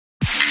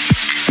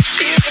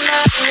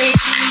It's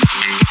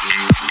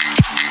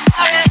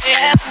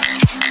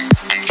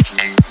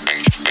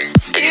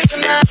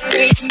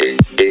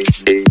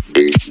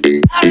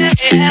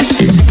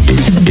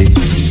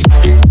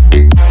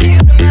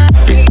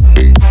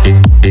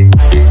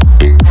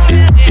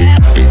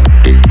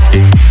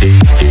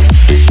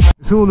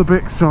all a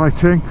bit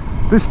exciting.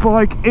 This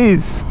bike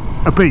is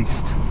a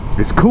beast.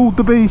 It's called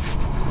the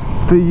Beast.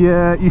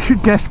 You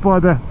should guess by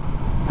the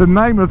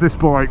name of this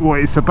bike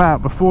what it's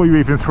about before you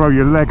even throw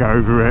your leg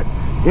over it.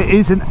 It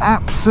is an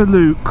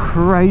absolute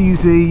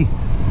crazy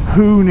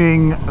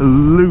hooning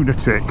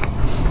lunatic.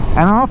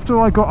 And after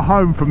I got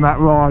home from that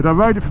ride, I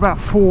rode it for about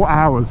 4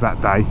 hours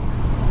that day.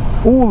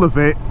 All of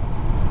it,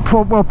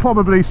 well,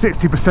 probably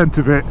 60%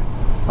 of it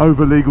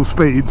over legal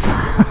speeds.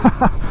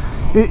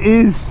 It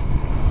is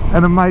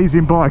an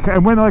amazing bike,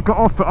 and when I got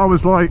off it I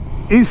was like,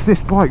 is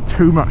this bike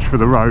too much for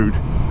the road?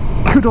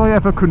 Could I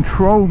ever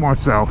control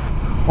myself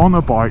on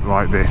a bike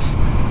like this?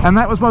 And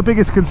that was my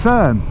biggest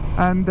concern.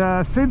 And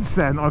since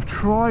then I've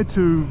tried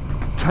to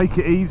take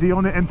it easy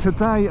on it, and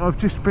today I've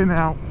just been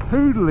out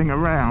poodling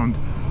around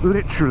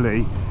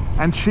literally,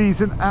 and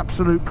she's an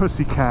absolute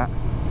pussycat.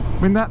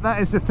 I mean,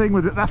 that is the thing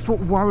with it. That's what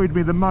worried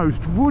me the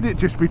most. Would it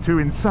just be too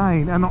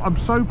insane? And I'm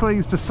so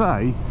pleased to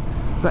say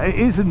that it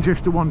isn't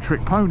just a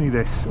one-trick pony,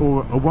 this,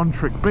 or a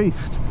one-trick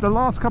beast. The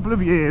last couple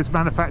of years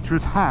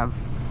manufacturers have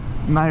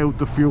nailed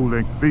the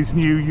fueling. These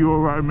new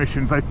Euro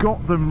emissions, they've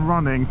got them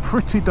running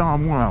pretty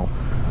darn well.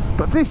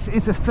 But this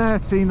is a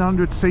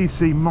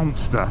 1300cc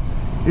monster.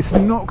 It's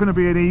not going to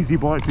be an easy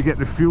bike to get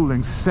the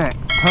fueling set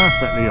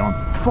perfectly on.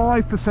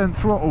 5%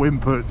 throttle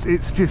inputs,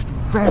 it's just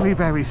very,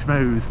 very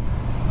smooth,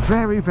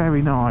 very,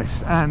 very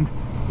nice, and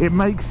it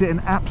makes it an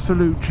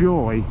absolute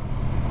joy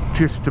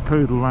just to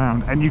poodle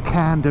around, and you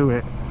can do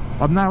it.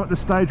 I'm now at the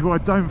stage where I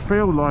don't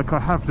feel like I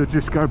have to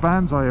just go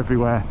banzai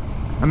everywhere,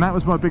 and that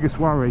was my biggest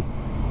worry.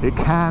 It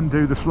can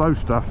do the slow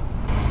stuff.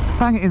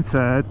 Bang it in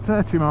third,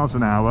 30 miles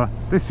an hour.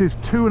 This is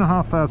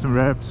 2,500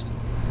 revs.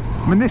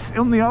 I mean, this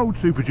on the old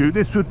Superduke,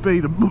 this would be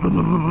the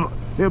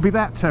it would be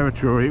that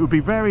territory. It would be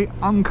very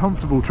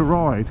uncomfortable to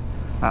ride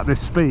at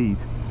this speed,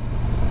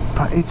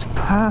 but it's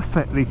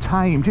perfectly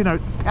tamed. You know,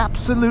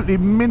 absolutely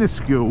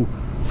minuscule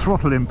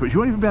throttle inputs. You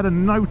won't even be able to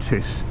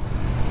notice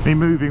me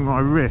moving my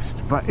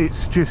wrist, but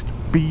it's just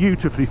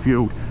beautifully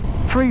fueled.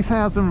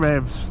 3,000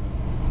 revs,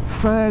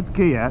 third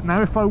gear.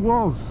 Now if I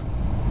was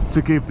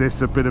to give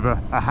this a bit of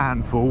a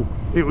handful,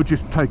 it would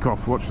just take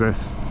off. Watch this.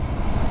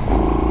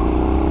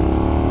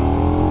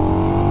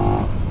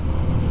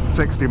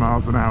 60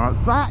 miles an hour.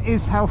 That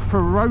is how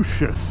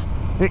ferocious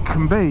it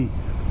can be.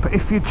 But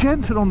if you're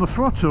gentle on the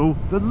throttle,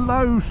 the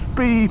low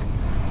speed,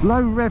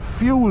 low rev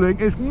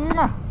fueling is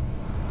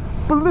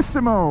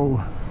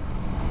bellissimo.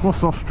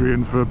 What's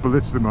Austrian for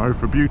bellissimo,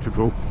 for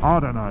beautiful?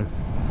 I don't know.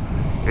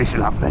 It's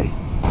lovely.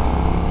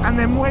 And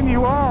then when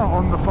you are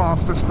on the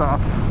faster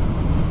stuff,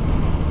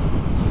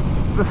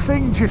 the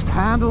thing just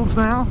handles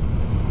now.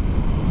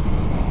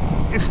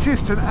 It's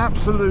just an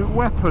absolute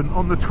weapon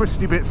on the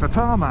twisty bits of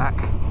tarmac.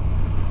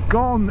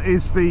 Gone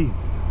is the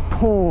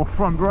poor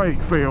front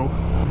brake feel.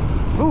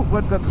 Oh,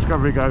 where'd that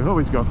Discovery go? Oh,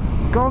 he's gone.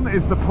 Gone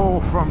is the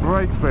poor front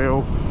brake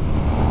feel.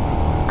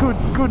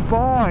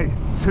 Goodbye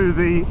to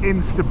the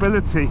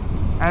instability,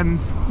 and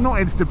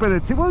not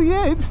instability, well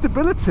yeah,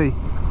 instability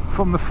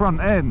from the front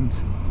end.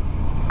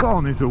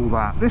 Gone is all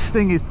that. This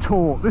thing is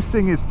taut, this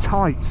thing is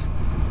tight,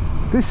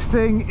 this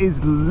thing is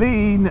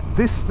lean,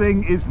 this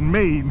thing is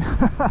mean.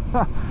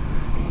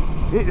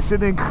 It's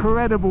an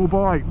incredible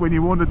bike when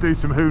you want to do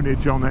some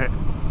hoonage on it.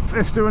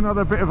 Let's do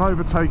another bit of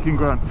overtaking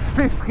grunt.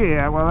 Fifth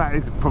gear, well that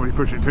is probably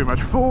pushing it too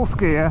much. Fourth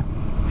gear,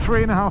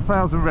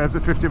 3,500 revs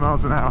at 50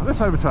 miles an hour.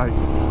 Let's overtake.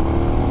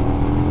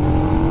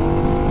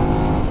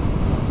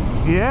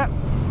 Yeah,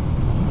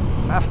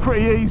 that's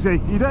pretty easy.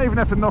 You don't even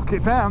have to knock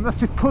it down. That's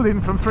just pulling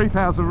from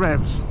 3,000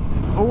 revs.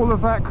 All of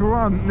that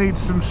grunt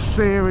needs some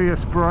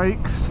serious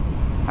brakes,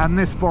 and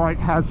this bike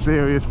has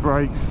serious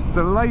brakes.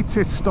 The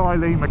latest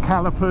styling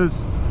calipers,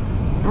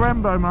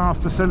 Brembo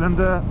master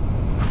cylinder,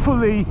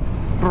 fully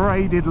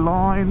braided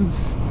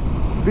lines.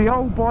 The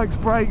old bike's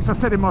brakes, I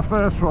said in my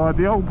first ride,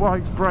 the old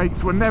bike's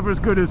brakes were never as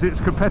good as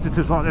its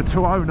competitors like the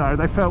Tuono.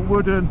 They felt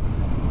wooden.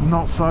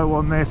 Not so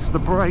on this. The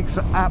brakes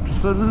are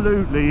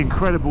absolutely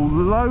incredible.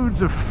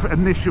 Loads of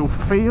initial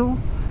feel,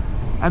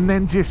 and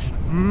then just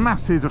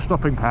masses of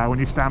stopping power when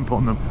you stamp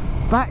on them.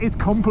 That is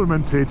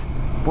complemented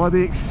by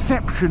the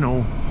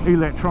exceptional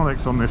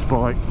electronics on this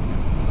bike.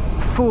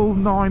 Full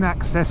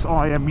 9-axis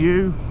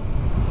IMU.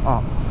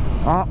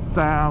 Up,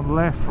 down,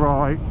 left,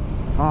 right,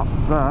 up,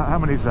 there. How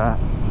many is that?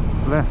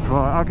 Left,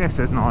 right, I guess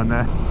there's 9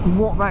 there.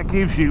 What that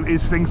gives you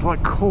is things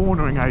like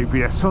cornering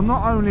ABS. So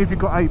not only have you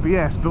got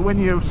ABS, but when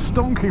you're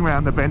stonking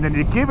around the bend and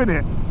you're giving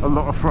it a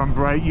lot of front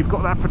brake, you've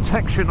got that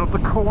protection of the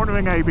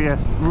cornering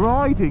ABS.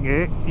 Riding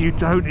it, you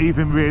don't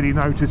even really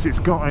notice it's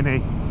got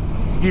any.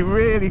 You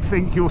really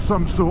think you're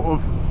some sort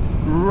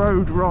of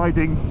road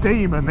riding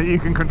demon that you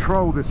can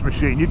control this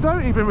machine. You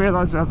don't even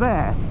realise they're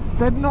there.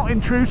 They're not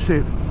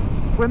intrusive.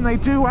 when they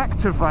do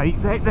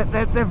activate,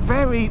 they're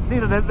very,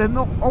 you know, they're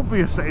not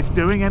obvious that it's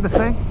doing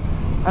anything,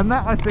 and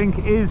that I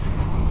think is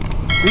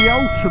the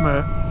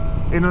ultimate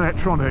in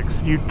electronics.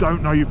 You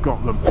don't know you've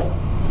got them.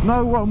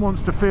 No one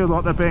wants to feel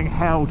like they're being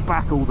held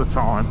back all the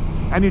time,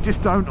 and you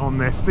just don't on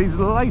this. These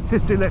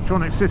latest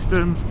electronic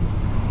systems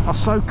are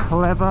so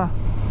clever.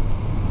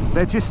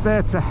 They're just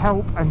there to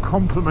help and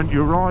complement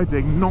your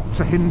riding, not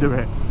to hinder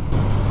it.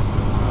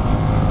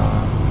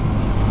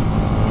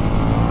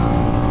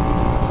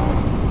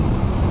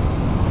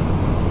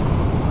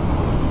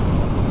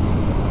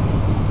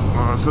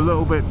 Oh, it's a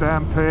little bit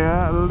damp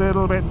here, a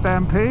little bit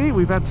dampy.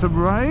 We've had some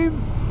rain,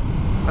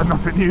 and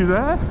nothing new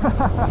there.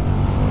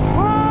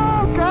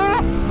 Whoa,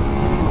 gas!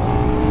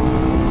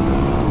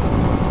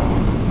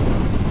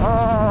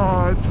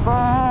 Oh, it's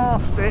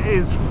fast, it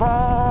is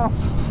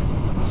fast.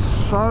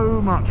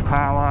 So much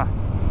power,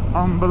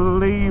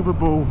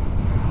 unbelievable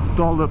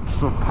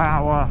dollops of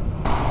power.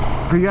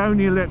 The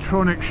only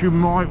electronics you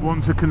might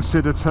want to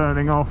consider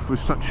turning off with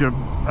such a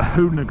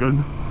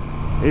hooligan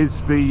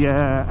is the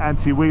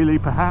anti-wheelie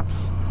perhaps.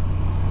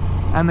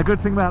 And the good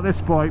thing about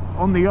this bike,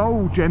 on the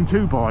old Gen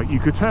 2 bike,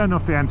 you could turn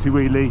off the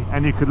anti-wheelie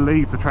and you could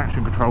leave the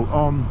traction control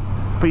on,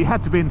 but you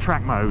had to be in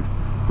track mode,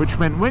 which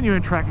meant when you're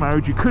in track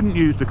mode you couldn't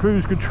use the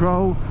cruise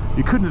control,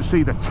 you couldn't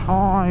see the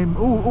time,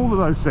 all of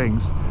those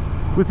things.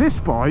 With this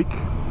bike,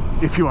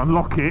 if you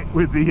unlock it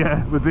with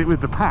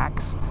the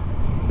packs,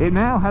 it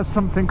now has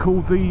something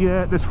called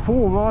there's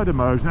 4 rider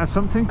modes, and it has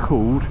something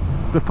called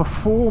the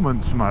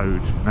performance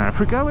mode. Now if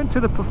we go into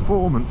the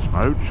performance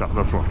mode, shut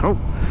the throttle,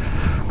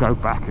 go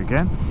back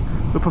again.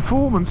 The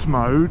performance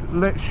mode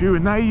lets you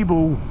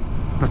enable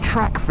the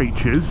track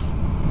features.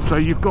 So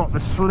you've got the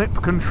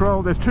slip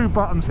control, there's 2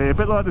 buttons here, a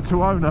bit like the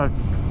Tuono,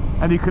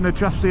 and you can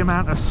adjust the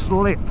amount of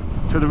slip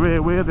to the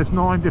rear wheel. There's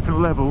 9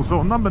 different levels. So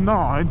on number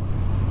 9,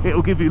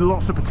 it'll give you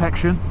lots of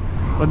protection,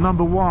 but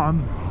number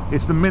 1,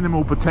 it's the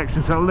minimal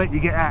protection, so it'll let you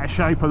get out of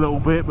shape a little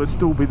bit but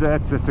still be there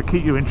to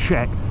keep you in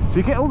check. So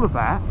you get all of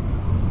that.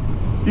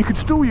 You can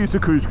still use the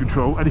cruise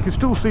control and you can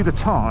still see the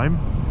time,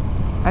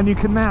 and you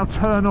can now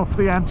turn off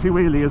the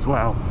anti-wheelie as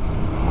well.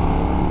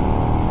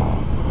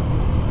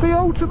 The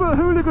ultimate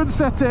hooligan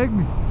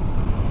setting.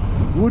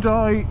 Would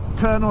I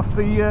turn off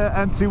the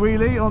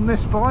anti-wheelie on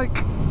this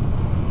bike?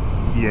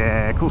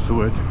 Yeah, of course I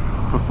would.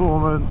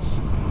 Performance,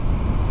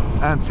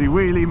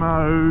 anti-wheelie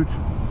mode.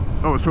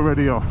 Oh, it's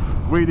already off.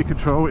 Wheelie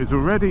control is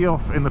already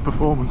off in the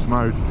performance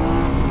mode.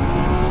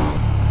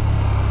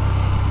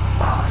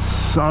 Oh,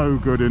 so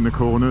good in the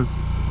corners.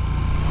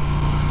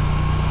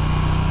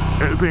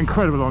 It would be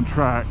incredible on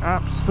track,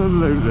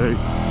 absolutely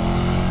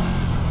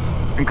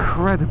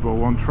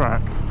incredible on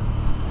track.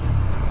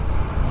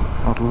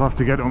 I'd love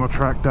to get it on a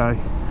track day.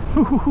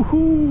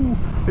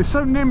 It's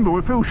so nimble,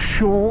 it feels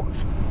short,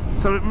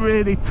 so it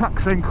really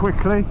tucks in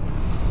quickly.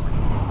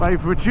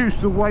 They've reduced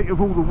the weight of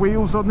all the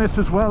wheels on this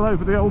as well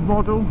over the old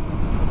model.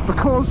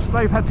 Because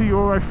they've had to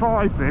Euro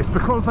 5 this,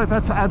 because they've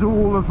had to add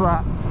all of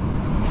that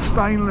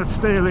stainless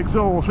steel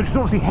exhaust, which is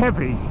obviously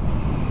heavy,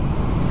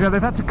 you know,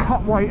 they've had to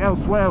cut weight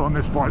elsewhere on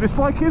this bike. This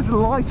bike is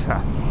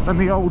lighter than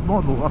the old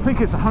model. I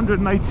think it's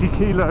 180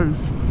 kilos,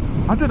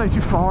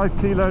 185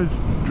 kilos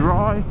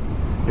dry.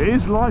 It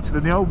is lighter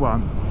than the old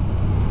one.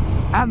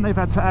 And they've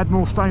had to add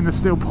more stainless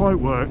steel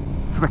pipework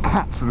for the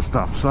cats and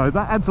stuff, so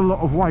that adds a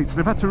lot of weight. So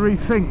they've had to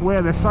rethink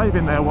where they're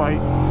saving their weight,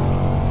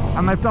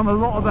 and they've done a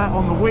lot of that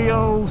on the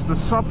wheels, the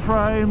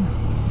subframe,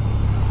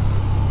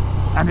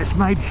 and it's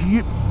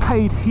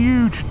paid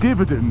huge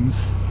dividends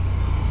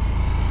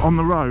on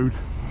the road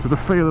to the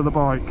feel of the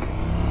bike.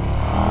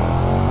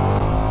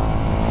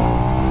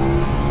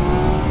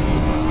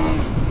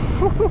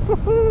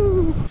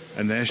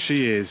 And there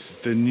she is,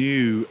 the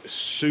new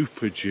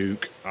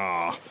Superduke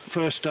R.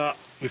 First up,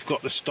 we've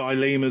got the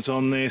stylemas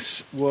on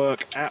this,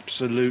 work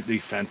absolutely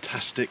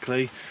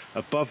fantastically.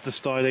 Above the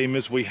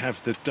stylemas we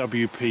have the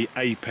WP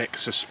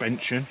Apex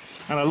suspension,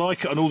 and I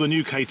like it on all the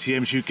new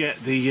KTMs. You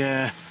get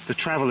the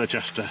travel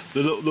adjuster,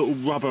 the little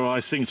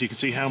rubberized thing, so you can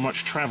see how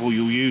much travel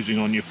you're using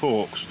on your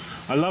forks.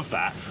 I love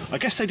that. I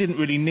guess they didn't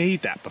really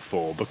need that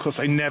before because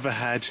they never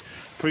had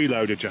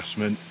preload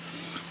adjustment,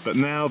 but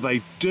now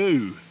they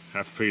do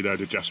have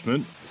preload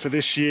adjustment. For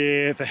this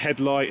year the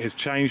headlight has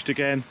changed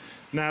again.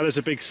 Now there's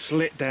a big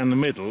slit down the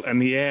middle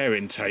and the air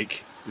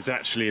intake is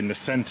actually in the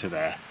centre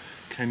there.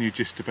 Can you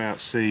just about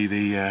see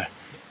the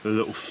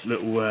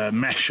little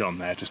mesh on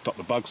there to stop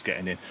the bugs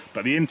getting in?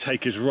 But the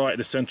intake is right at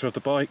the centre of the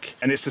bike,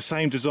 and it's the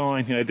same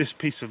design. You know, this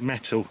piece of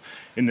metal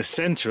in the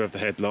centre of the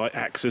headlight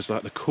acts as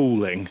like the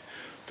cooling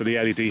for the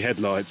LED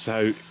headlights.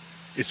 So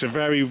it's a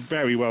very,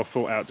 very well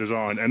thought out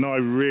design, and I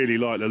really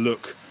like the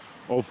look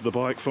of the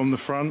bike from the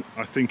front.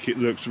 I think it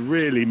looks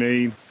really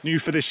mean. New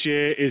for this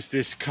year is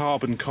this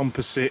carbon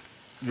composite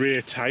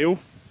rear tail.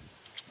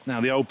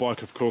 Now the old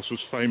bike of course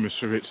was famous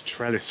for its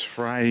trellis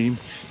frame.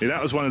 Yeah,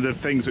 that was one of the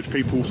things which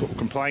people sort of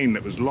complained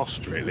that was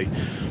lost really,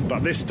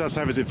 but this does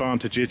have its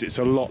advantages. It's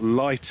a lot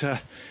lighter.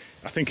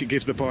 I think it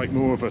gives the bike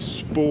more of a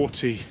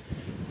sporty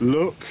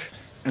look.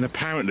 And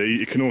apparently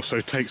you can also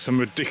take some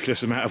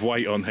ridiculous amount of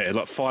weight on here,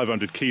 like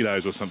 500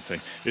 kilos or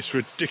something. It's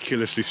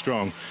ridiculously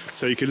strong.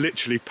 So you can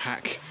literally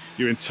pack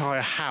your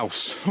entire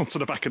house onto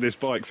the back of this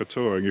bike for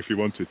touring if you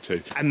wanted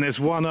to. And there's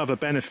one other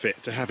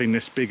benefit to having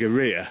this bigger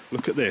rear.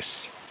 Look at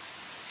this.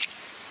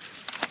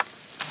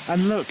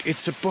 And look,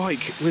 it's a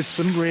bike with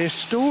some rear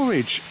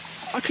storage.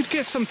 I could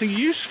get something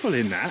useful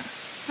in that.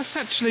 That's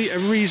actually a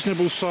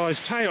reasonable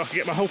sized tail. I could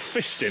get my whole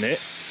fist in it.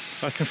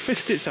 I can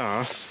fist its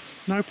arse,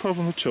 no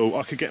problem at all.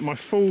 I could get my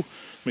full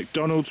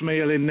McDonald's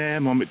meal in there,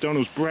 my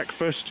McDonald's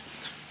breakfast,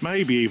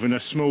 maybe even a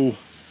small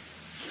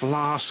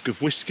flask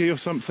of whiskey or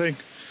something.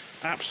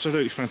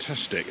 Absolutely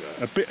fantastic.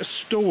 A bit of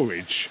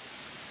storage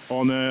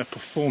on a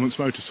performance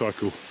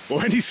motorcycle,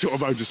 or any sort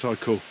of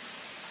motorcycle.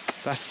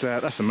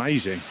 That's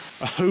amazing.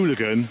 A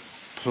hooligan,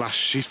 plus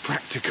she's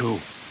practical.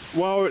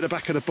 While we're at the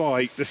back of the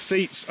bike, the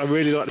seats, I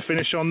really like the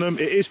finish on them.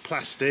 It is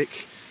plastic,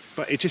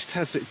 but it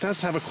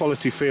does have a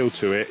quality feel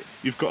to it.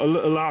 You've got a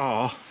little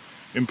R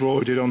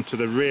embroidered onto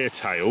the rear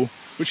tail,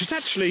 which is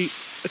actually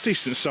a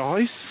decent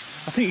size.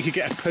 I think you could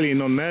get a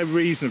pillion on there,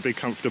 reasonably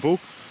comfortable.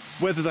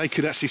 Whether they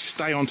could actually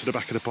stay onto the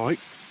back of the bike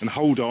and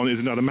hold on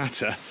is another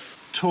matter.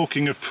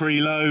 Talking of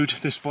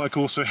preload, this bike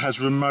also has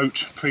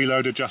remote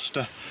preload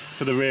adjuster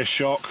for the rear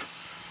shock.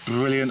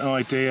 Brilliant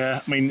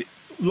idea. I mean,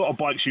 a lot of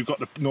bikes you've got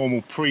the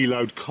normal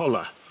preload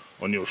collar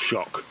on your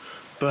shock,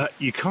 but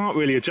you can't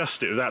really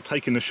adjust it without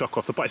taking the shock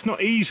off the bike. It's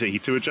not easy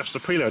to adjust the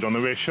preload on the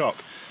rear shock.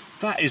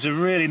 That is a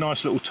really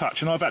nice little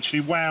touch, and I've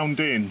actually wound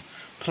in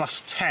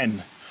plus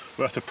 10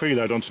 worth of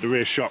preload onto the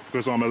rear shock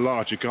because I'm a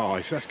larger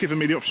guy. So that's given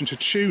me the option to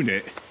tune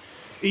it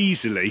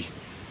easily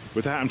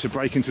without having to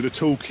break into the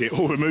toolkit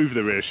or remove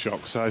the rear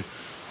shock. So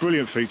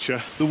brilliant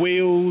feature. The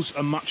wheels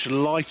are much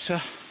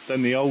lighter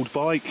than the old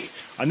bike.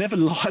 I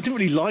didn't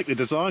really like the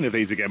design of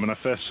these again when I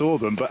first saw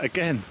them, but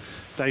again,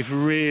 they've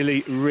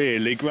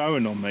really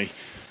grown on me.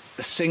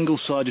 The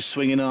single-sided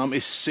swinging arm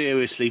is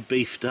seriously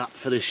beefed up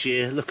for this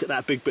year. Look at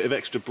that big bit of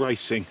extra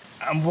bracing.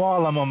 And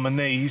while I'm on my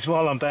knees,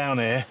 while I'm down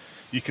here,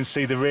 you can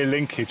see the rear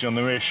linkage on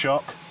the rear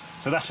shock.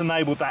 So that's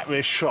enabled that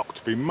rear shock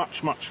to be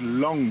much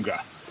longer.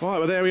 Right,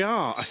 well there we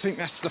are. I think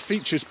that's the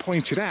features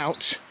pointed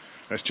out.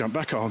 Let's jump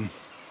back on.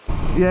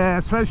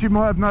 Yeah, so as you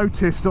might have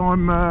noticed,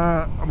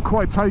 I'm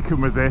quite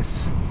taken with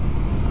this.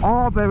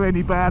 Are there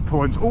any bad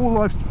points? All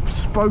I've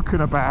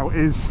spoken about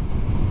is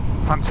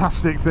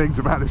fantastic things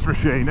about this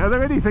machine. Are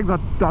there any things I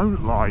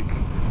don't like?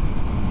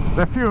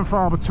 They're few and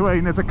far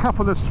between. There's a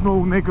couple of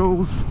small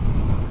niggles.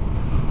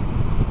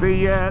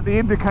 The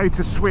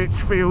indicator switch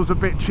feels a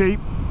bit cheap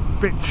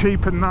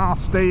and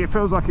nasty. It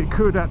feels like it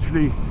could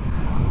actually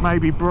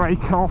maybe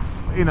break off.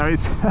 You know,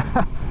 it's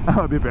that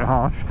would be a bit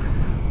harsh,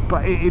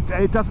 but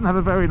it doesn't have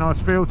a very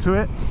nice feel to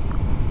it.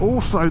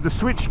 Also, the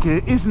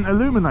switchgear isn't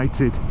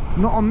illuminated,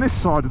 not on this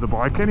side of the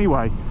bike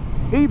anyway.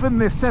 Even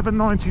the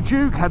 790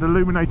 Duke had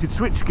illuminated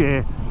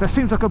switchgear. There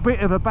seems like a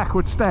bit of a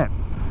backward step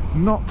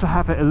not to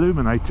have it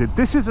illuminated.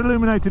 This is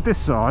illuminated this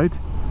side,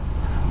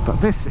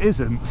 but this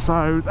isn't,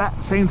 so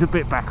that seems a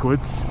bit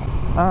backwards.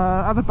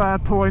 Other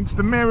bad points,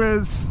 the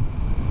mirrors,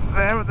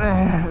 they're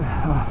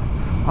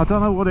I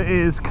don't know what it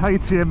is,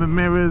 KTM and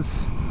mirrors.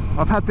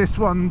 I've had this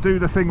one do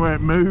the thing where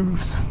it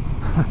moves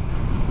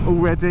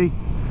already.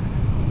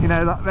 You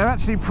know, they're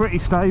actually pretty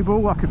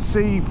stable. I could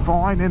see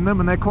fine in them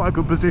and they're quite a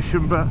good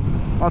position, but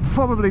I'd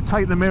probably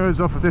take the mirrors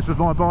off if this was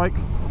my bike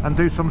and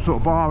do some sort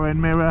of bar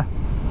end mirror.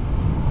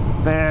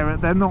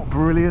 They're not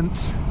brilliant.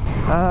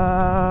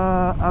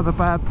 Other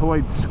bad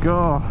points,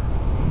 God,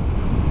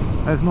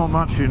 there's not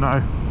much, you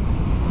know.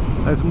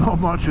 There's not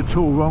much at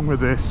all wrong with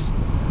this.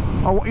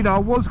 You know, I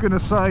was going to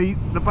say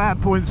the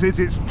bad points is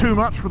it's too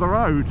much for the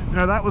road. You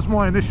know, that was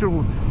my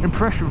initial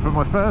impression from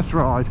my first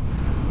ride.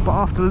 But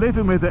after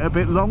living with it a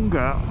bit longer,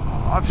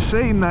 I've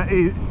seen that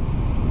it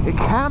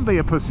can be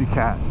a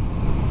pussycat.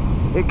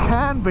 It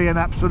can be an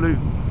absolute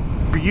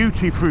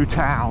beauty through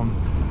town.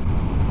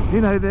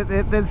 You know,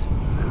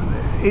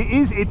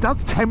 it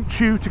does tempt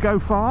you to go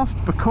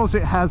fast because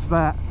it has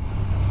that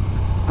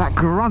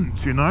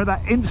grunt, you know,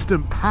 that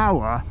instant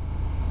power.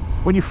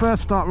 When you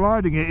first start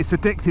riding it, it's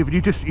addictive and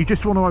you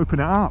just want to open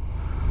it up.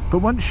 But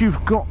once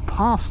you've got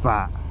past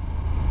that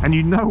and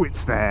you know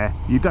it's there,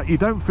 you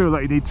don't feel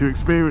like you need to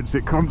experience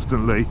it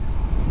constantly.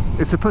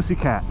 It's a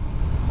pussycat.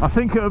 I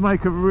think it would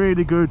make a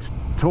really good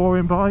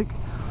touring bike.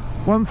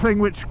 One thing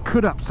which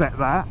could upset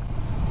that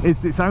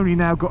is it's only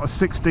now got a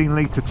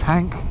 16-litre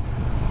tank.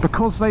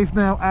 Because they've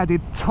now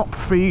added top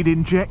feed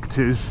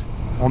injectors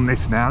on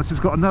this now, this has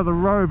got another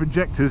row of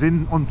injectors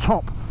on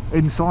top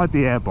inside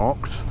the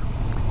airbox.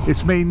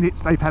 It's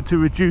means they've had to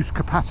reduce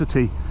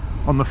capacity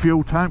on the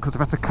fuel tank because they've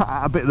had to cut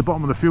out a bit at the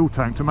bottom of the fuel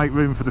tank to make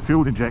room for the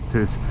fuel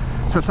injectors.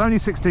 So it's only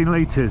 16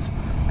 litres.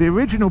 The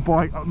original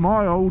bike,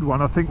 my old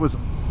one, I think was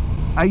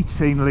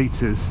 18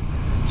 litres.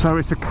 So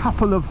it's a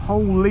couple of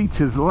whole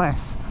litres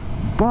less,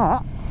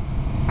 but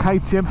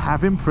KTM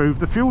have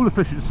improved the fuel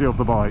efficiency of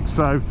the bike.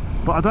 So,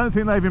 but I don't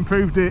think they've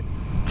improved it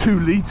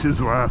 2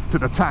 litres worth to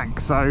the tank.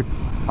 So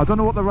I don't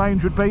know what the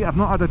range would be. I've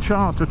not had a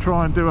chance to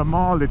try and do a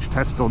mileage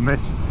test on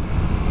this,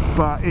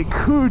 but it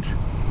could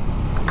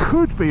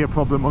could be a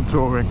problem on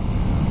touring.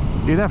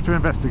 You'd have to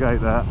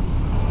investigate that.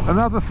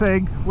 Another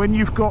thing, when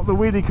you've got the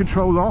wheelie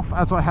control off,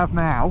 as I have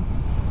now,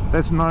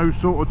 there's no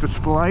sort of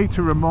display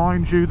to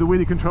remind you the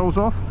wheelie control's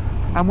off,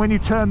 and when you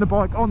turn the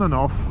bike on and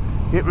off,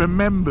 it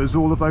remembers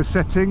all of those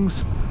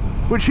settings,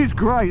 which is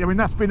great. I mean,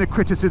 that's been a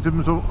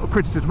criticism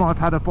I've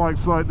had of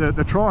bikes like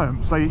the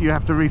Triumph, so you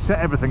have to reset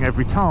everything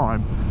every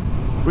time,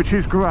 which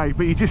is great,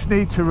 but you just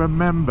need to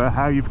remember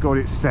how you've got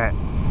it set,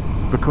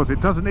 because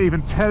it doesn't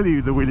even tell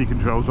you the wheelie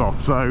control's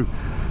off. So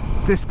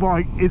this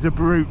bike is a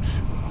brute,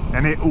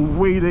 and it will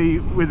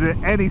wheelie with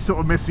any sort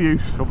of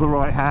misuse of the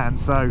right hand.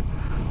 So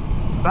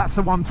that's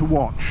the one to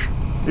watch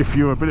if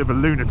you're a bit of a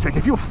lunatic.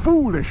 If you're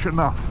foolish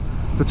enough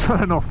to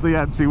turn off the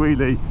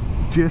anti-wheelie,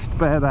 just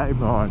bear that in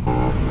mind.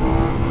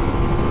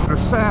 The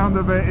sound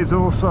of it is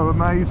also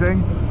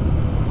amazing.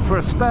 For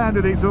a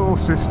standard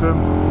exhaust system,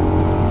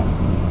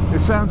 it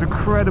sounds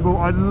incredible.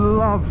 I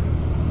love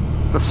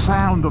the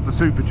sound of the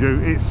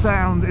Superduke.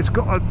 It's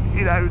got a,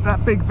 you know,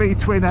 that big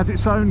V-twin has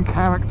its own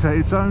character,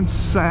 its own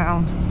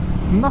sound.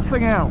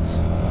 Nothing else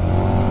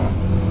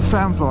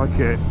sounds like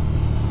it.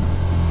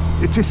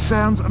 It just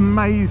sounds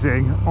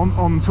amazing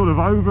on sort of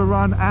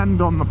overrun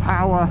and on the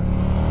power.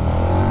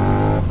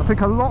 I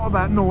think a lot of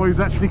that noise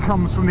actually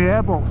comes from the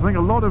airbox. I think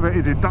a lot of it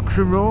is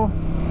induction roar,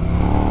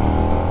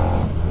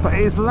 but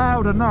it is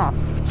loud enough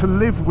to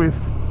live with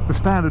the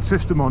standard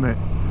system on it.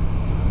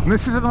 And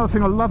this is another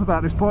thing I love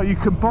about this bike. You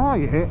can buy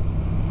it,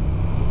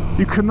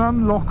 you can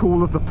unlock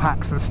all of the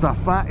packs and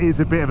stuff. That is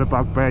a bit of a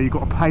bugbear. You've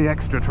got to pay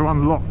extra to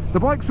unlock. The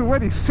bike's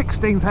already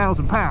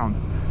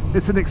 £16,000.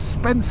 It's an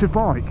expensive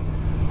bike.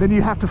 Then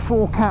you have to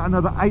fork out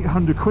another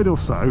 800 quid or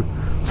so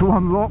to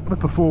unlock the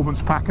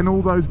performance pack and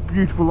all those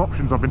beautiful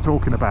options I've been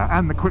talking about,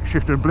 and the quick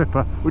shifter and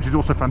blipper, which is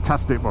also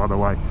fantastic, by the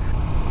way.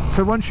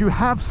 So once you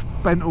have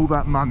spent all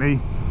that money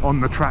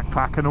on the track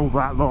pack and all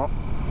that lot,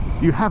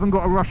 you haven't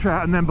got to rush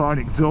out and then buy an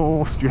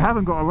exhaust. You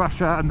haven't got to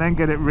rush out and then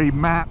get it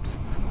remapped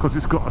because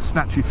it's got a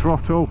snatchy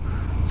throttle.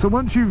 So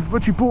once you've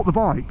bought the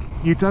bike,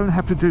 you don't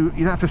have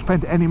to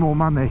spend any more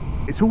money.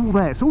 It's all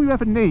there. It's all you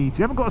ever need.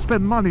 You haven't got to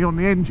spend money on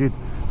the engine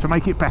to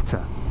make it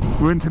better.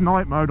 We're into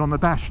night mode on the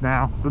dash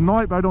now. The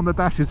night mode on the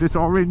dash is this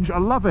orange. I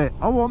love it.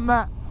 I want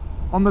that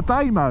on the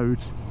day mode.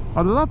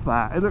 I love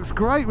that. It looks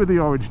great with the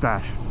orange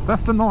dash.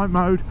 That's the night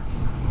mode.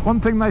 One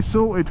thing they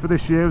sorted for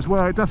this year is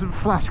where it doesn't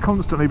flash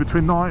constantly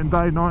between night and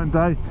day, night and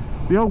day.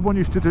 The old one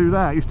used to do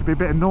that. It used to be a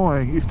bit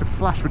annoying. It used to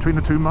flash between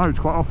the two modes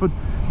quite often.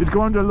 You'd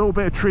go under a little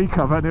bit of tree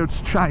cover and it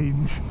would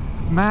change.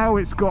 Now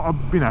it's got a,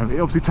 you know, it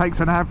obviously takes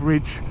an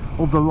average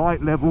of the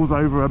light levels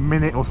over a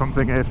minute or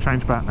something. It's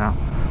changed back now,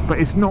 but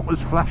it's not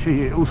as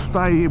flashy. It will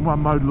stay in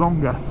one mode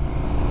longer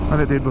than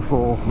it did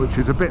before, which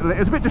is it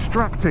was a bit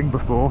distracting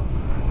before.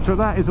 So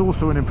that is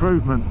also an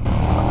improvement.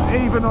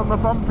 Even on the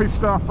bumpy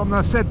stuff, and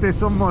I said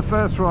this on my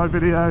first ride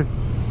video,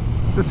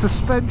 the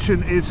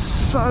suspension is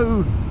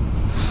so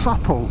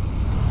supple,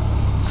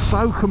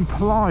 so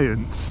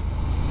compliant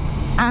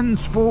and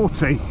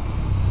sporty.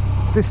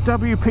 This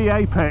WP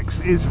Apex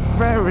is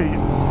very,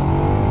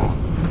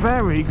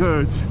 very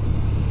good.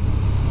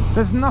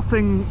 There's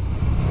nothing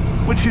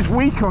which is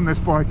weak on this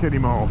bike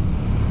anymore.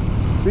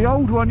 The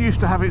old one used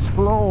to have its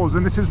flaws,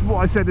 and this is what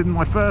I said in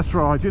my first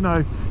ride, you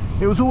know,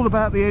 it was all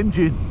about the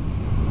engine,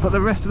 but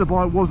the rest of the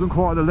bike wasn't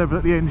quite at the level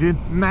of the engine.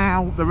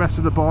 Now the rest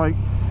of the bike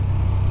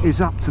is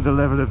up to the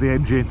level of the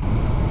engine.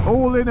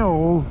 All in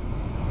all,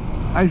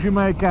 as you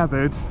may have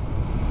gathered,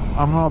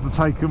 I'm rather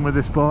taken with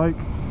this bike.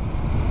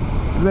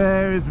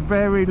 There is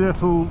very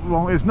little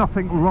wrong, there's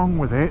nothing wrong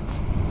with it.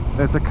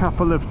 There's a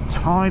couple of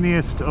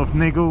tiniest of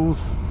niggles,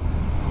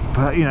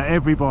 but you know,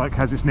 every bike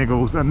has its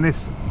niggles, and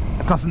this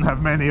doesn't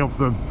have many of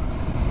them.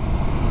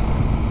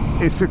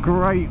 It's a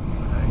great,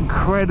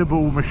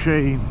 incredible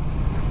machine.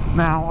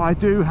 Now I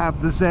do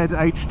have the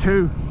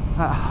ZH2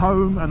 at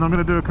home, and I'm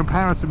going to do a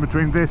comparison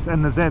between this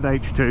and the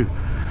ZH2.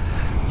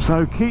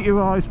 So keep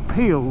your eyes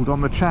peeled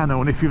on the channel,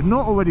 and if you've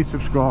not already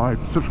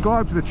subscribed,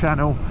 subscribe to the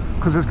channel,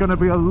 because there's going to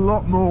be a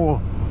lot more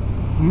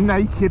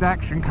naked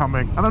action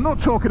coming. And I'm not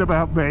talking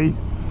about me,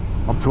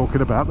 I'm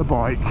talking about the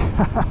bike.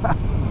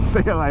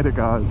 See you later,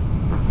 guys.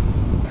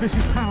 This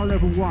is power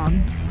level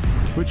 1,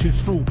 which is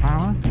full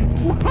power.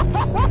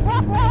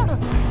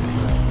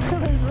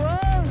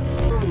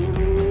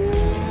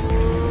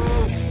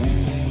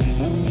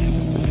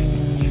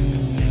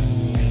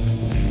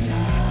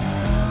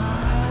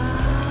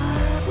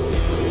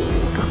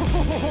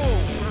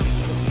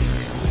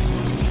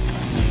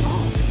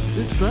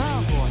 It's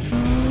bad, boy.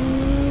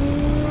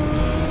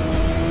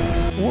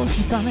 What's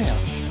she done here?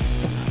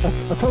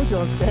 I told you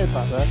I was scared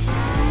back there.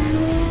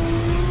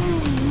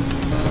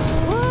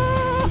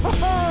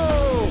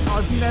 Whoa!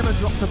 I've never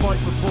dropped a bike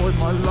before in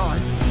my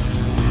life.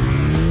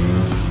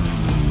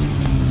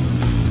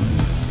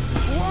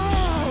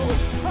 Whoa!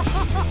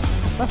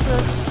 That's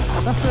it.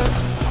 That's it.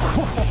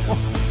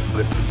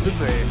 Listen to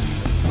this.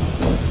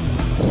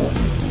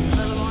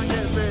 Never mind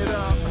getting beat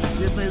up.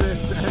 Give me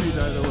this any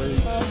day of the week.